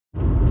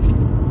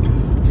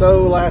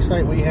So last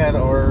night we had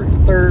our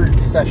third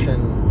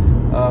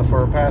session for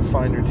our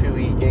Pathfinder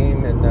 2e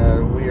game,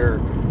 and we are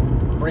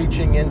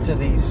reaching into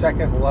the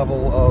second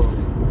level of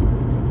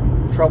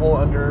Trouble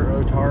Under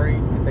Otari,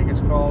 I think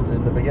it's called,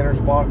 in the beginner's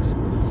box.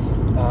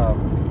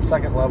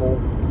 Second level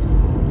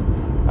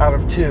out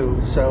of 2,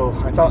 so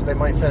I thought they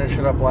might finish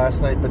it up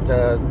last night, but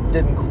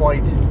didn't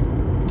quite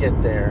get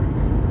there.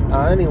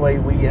 Anyway,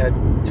 we had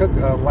took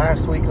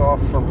last week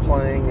off from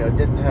playing,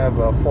 didn't have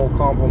a full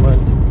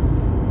complement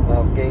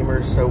of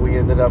gamers, so we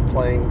ended up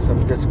playing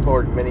some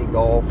Discord mini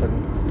golf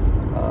and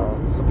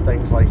some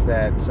things like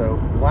that. So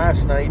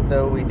last night,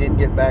 though, we did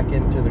get back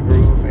into the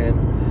groove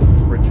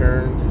and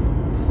returned.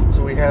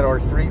 So we had our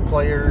 3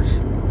 players.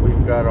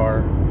 We've got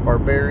our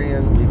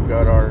barbarian, we've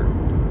got our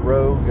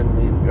rogue, and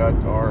we've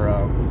got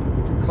our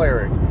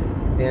cleric.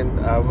 And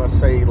I must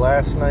say,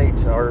 last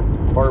night our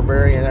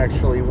barbarian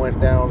actually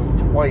went down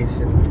twice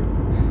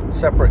in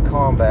separate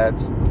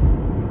combats,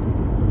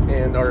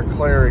 and our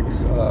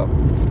cleric's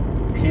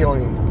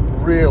healing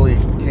really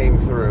came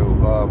through.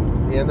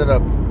 He ended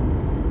up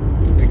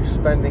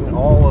expending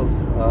all of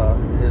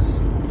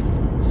his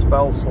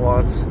spell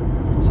slots,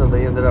 so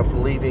they ended up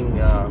leaving,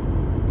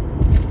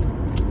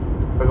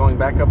 by going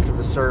back up to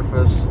the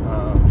surface,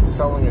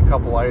 selling a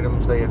couple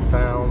items they had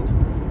found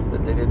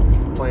that they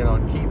didn't plan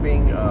on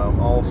keeping,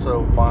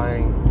 also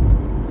buying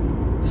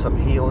some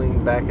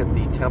healing back at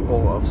the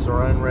Temple of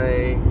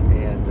Saranray,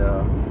 and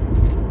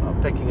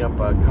picking up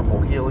a couple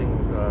healing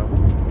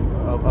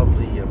of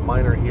the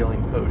minor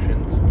healing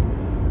potions.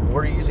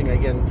 We're using,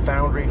 again,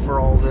 Foundry for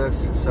all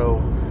this, so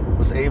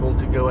was able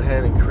to go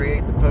ahead and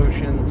create the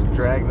potions,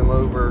 drag them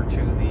over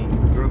to the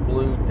group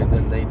loot, and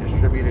then they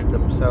distributed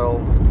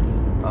themselves.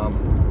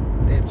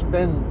 It's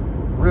been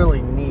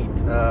really neat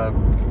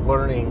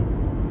learning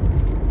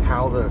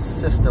how the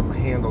system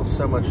handles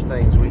so much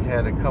things. We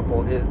had a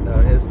couple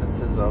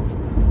instances of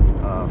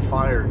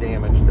fire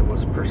damage that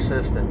was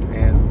persistent,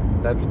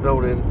 and that's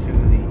built into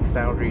the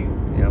Foundry,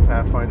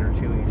 Pathfinder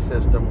 2e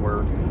system,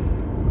 where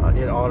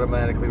it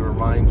automatically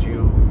reminds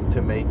you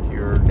to make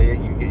you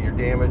get your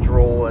damage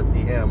roll at the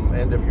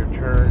end of your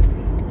turn.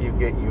 You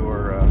get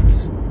your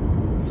let's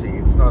see,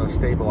 it's not a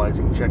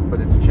stabilizing check,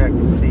 but it's a check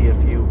to see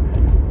if you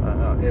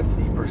if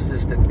the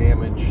persistent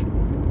damage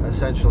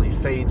essentially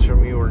fades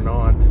from you or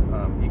not.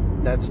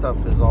 That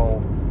stuff is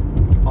all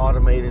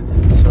automated,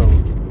 so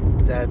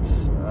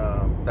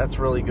that's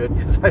really good,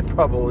 because I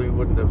probably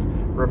wouldn't have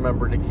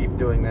remembered to keep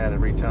doing that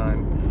every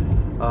time.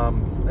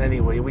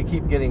 Anyway, we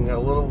keep getting a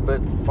little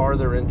bit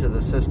farther into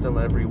the system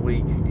every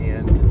week,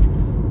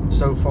 and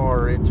so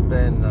far it's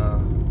been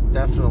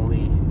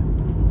definitely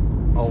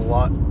a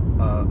lot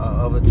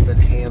of it's been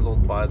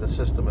handled by the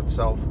system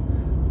itself,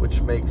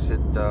 which makes it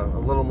a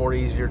little more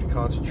easier to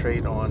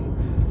concentrate on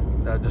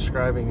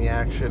describing the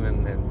action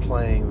and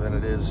playing than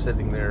it is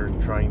sitting there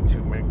and trying to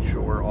make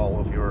sure all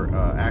of your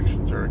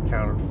actions are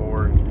accounted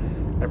for,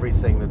 and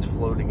everything that's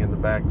floating in the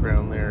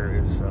background there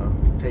is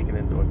taken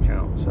into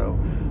account. So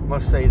I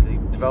must say, the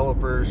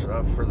developers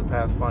for the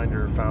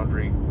Pathfinder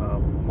Foundry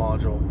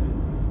module,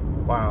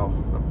 wow,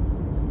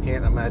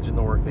 can't imagine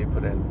the work they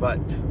put in. But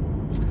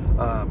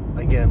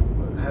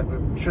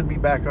again, should be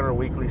back on our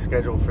weekly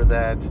schedule for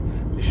that.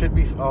 We should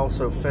be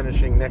also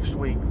finishing next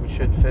week. We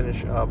should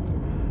finish up.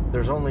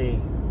 There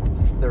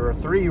are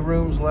 3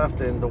 rooms left,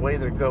 and the way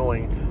they're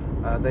going,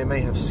 they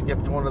may have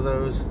skipped one of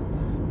those.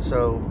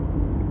 So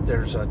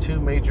there's 2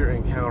 major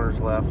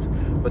encounters left,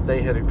 but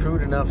they had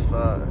accrued enough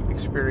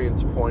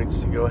experience points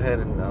to go ahead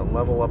and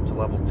level up to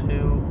level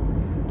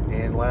 2.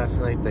 And last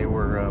night they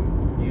were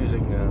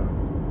using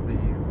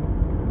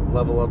the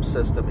level up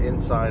system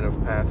inside of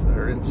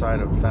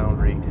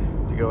Foundry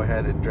to go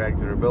ahead and drag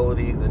their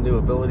the new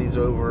abilities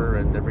over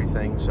and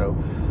everything. So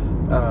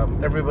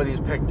everybody's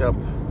picked up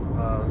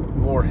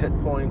more hit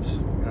points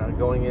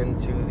going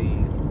into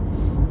the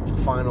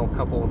final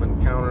couple of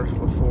encounters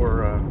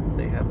before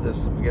they have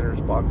this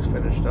beginner's box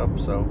finished up.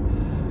 So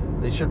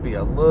they should be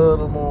a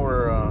little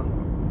more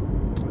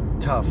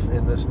tough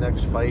in this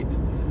next fight.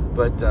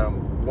 But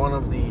one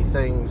of the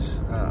things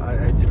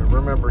I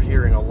remember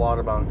hearing a lot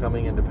about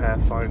coming into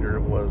Pathfinder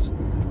was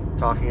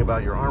talking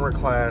about your armor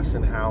class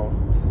and how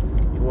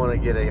you want to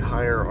get a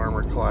higher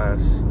armor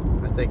class.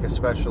 I think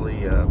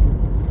especially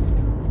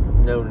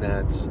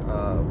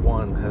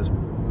No-Nat1 has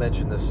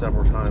mentioned this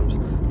several times.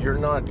 You're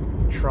not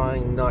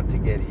trying not to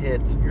get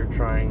hit, you're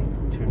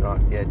trying to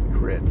not get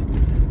crit,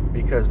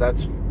 because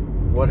that's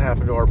what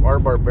happened to our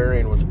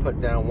barbarian. Was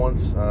put down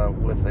once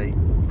with a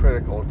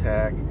critical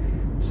attack,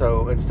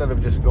 so instead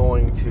of just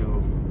going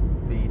to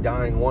the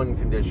dying 1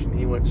 condition,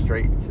 he went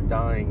straight to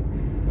dying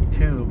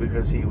 2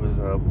 because he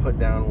was put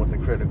down with a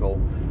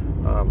critical.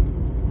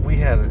 We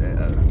had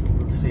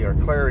let's see, our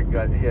cleric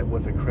got hit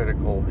with a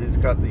critical. He's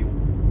got the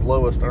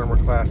lowest armor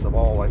class of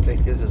all. I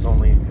think his is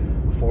only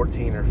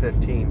 14 or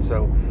 15.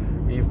 So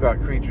you've got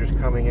creatures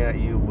coming at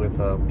you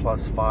with a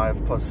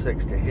 +5,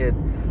 +6 to hit.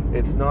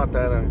 It's not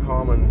that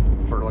uncommon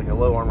for like a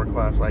low armor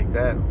class like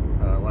that.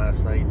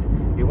 Last night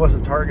he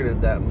wasn't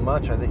targeted that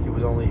much. I think he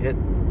was only hit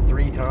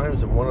 3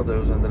 times, and one of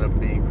those ended up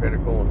being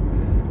critical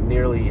and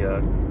nearly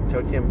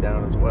took him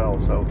down as well.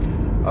 So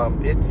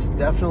it's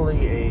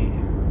definitely a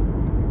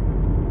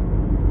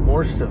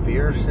more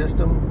severe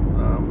system.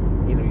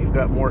 You've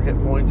got more hit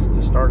points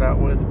to start out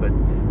with, but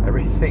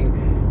everything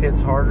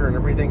hits harder and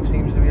everything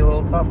seems to be a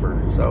little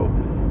tougher. So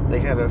they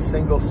had a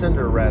single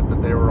cinder rat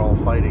that they were all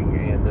fighting,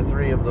 and the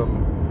 3 of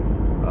them,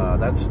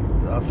 that's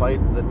a fight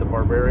that the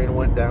barbarian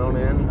went down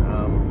in.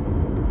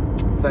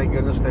 Thank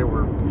goodness they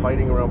were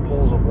fighting around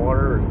pools of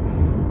water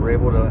and were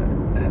able to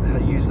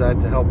use that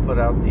to help put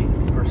out the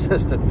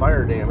persistent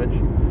fire damage.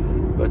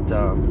 But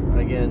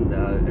again,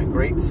 a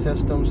great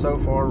system so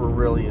far. We're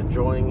really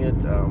enjoying it,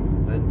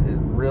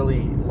 and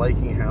really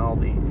liking how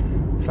the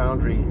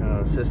Foundry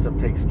system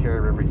takes care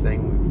of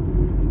everything.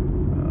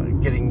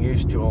 We've getting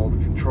used to all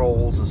the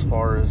controls as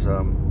far as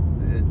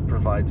it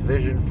provides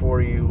vision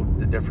for you,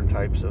 the different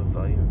types of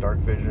dark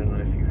vision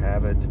if you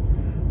have it.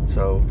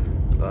 So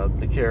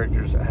the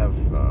characters have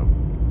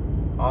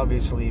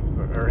obviously,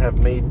 or have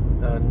made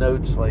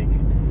notes like,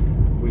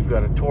 we've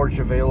got a torch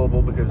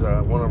available because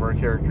one of our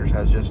characters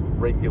has just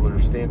regular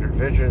standard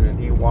vision, and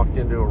he walked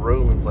into a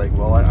room and it's like,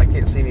 well, I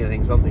can't see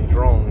anything, something's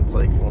wrong. It's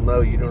like, well,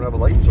 no, you don't have a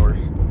light source,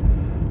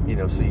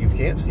 so you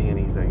can't see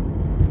anything.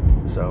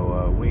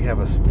 So we have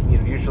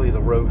usually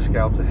the rogue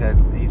scout's ahead,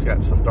 he's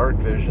got some dark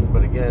vision,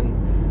 but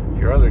again,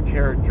 if your other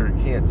character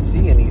can't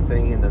see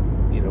anything in the,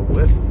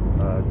 with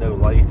no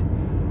light,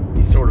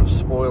 he's sort of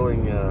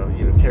spoiling,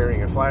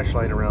 carrying a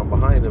flashlight around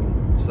behind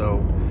him.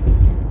 So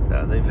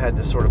they've had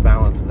to sort of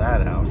balance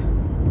that out.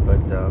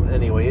 But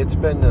anyway, it's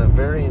been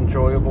very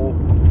enjoyable,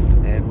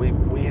 and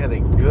we had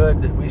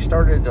we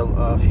started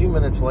a few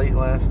minutes late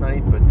last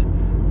night, but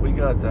we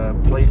got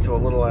played till a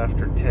little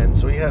after 10,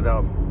 so we had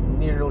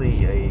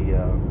nearly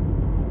a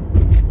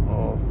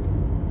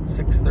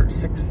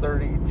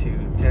 6:30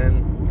 to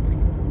 10,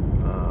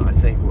 I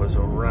think was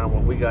around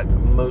what we got.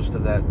 Most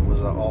of that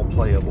was all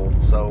playable,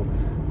 so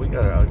we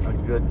got a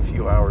good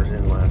few hours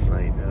in last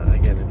night.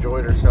 Again,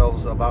 enjoyed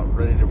ourselves, about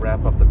ready to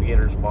wrap up the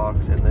beginner's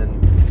box. And then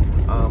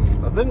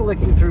I've been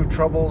looking through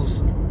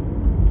Troubles.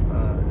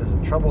 Is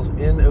it Troubles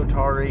in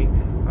Otari?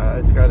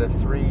 It's got a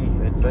 3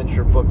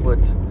 adventure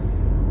booklet,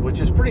 which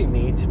is pretty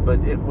neat, but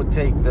it would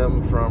take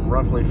them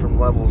roughly from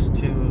levels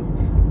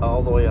 2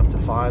 all the way up to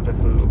 5 if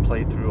we would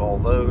play through all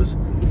those.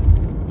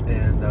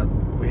 And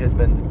we had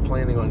been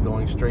planning on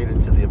going straight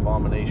into the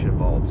Abomination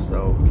Vaults,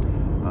 so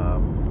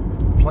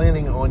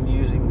planning on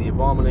using the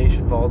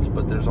Abomination Vaults,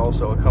 but there's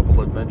also a couple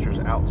adventures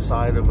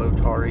outside of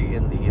Otari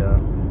in the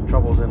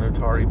Troubles in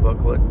Otari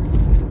booklet.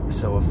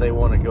 So if they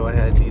want to go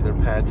ahead and either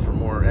pad for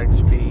more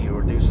XP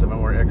or do some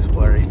more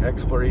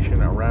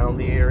exploration around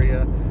the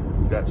area,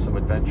 we've got some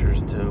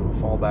adventures to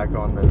fall back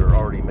on that are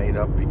already made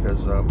up,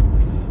 because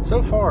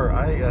so far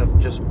I have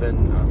just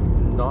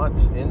been not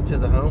into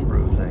the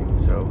homebrew thing.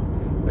 So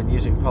been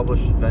using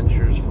published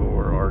adventures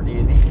for our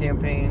D&D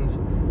campaigns,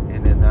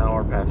 and then now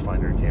our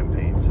Pathfinder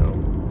campaign. So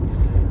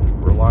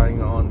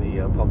relying on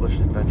the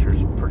published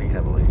adventures pretty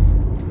heavily.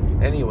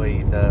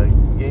 Anyway, the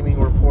gaming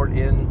report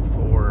in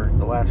for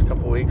the last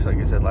couple weeks. Like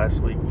I said, last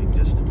week we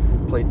just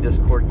played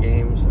Discord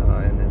games,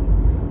 and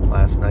then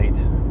last night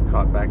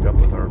caught back up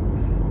with our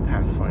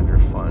Pathfinder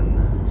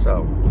fun.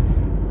 So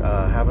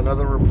have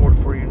another report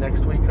for you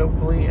next week,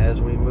 hopefully, as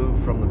we move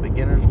from the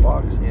beginner's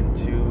box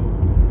into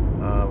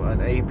an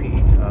AP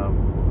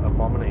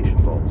Abomination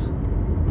Vaults.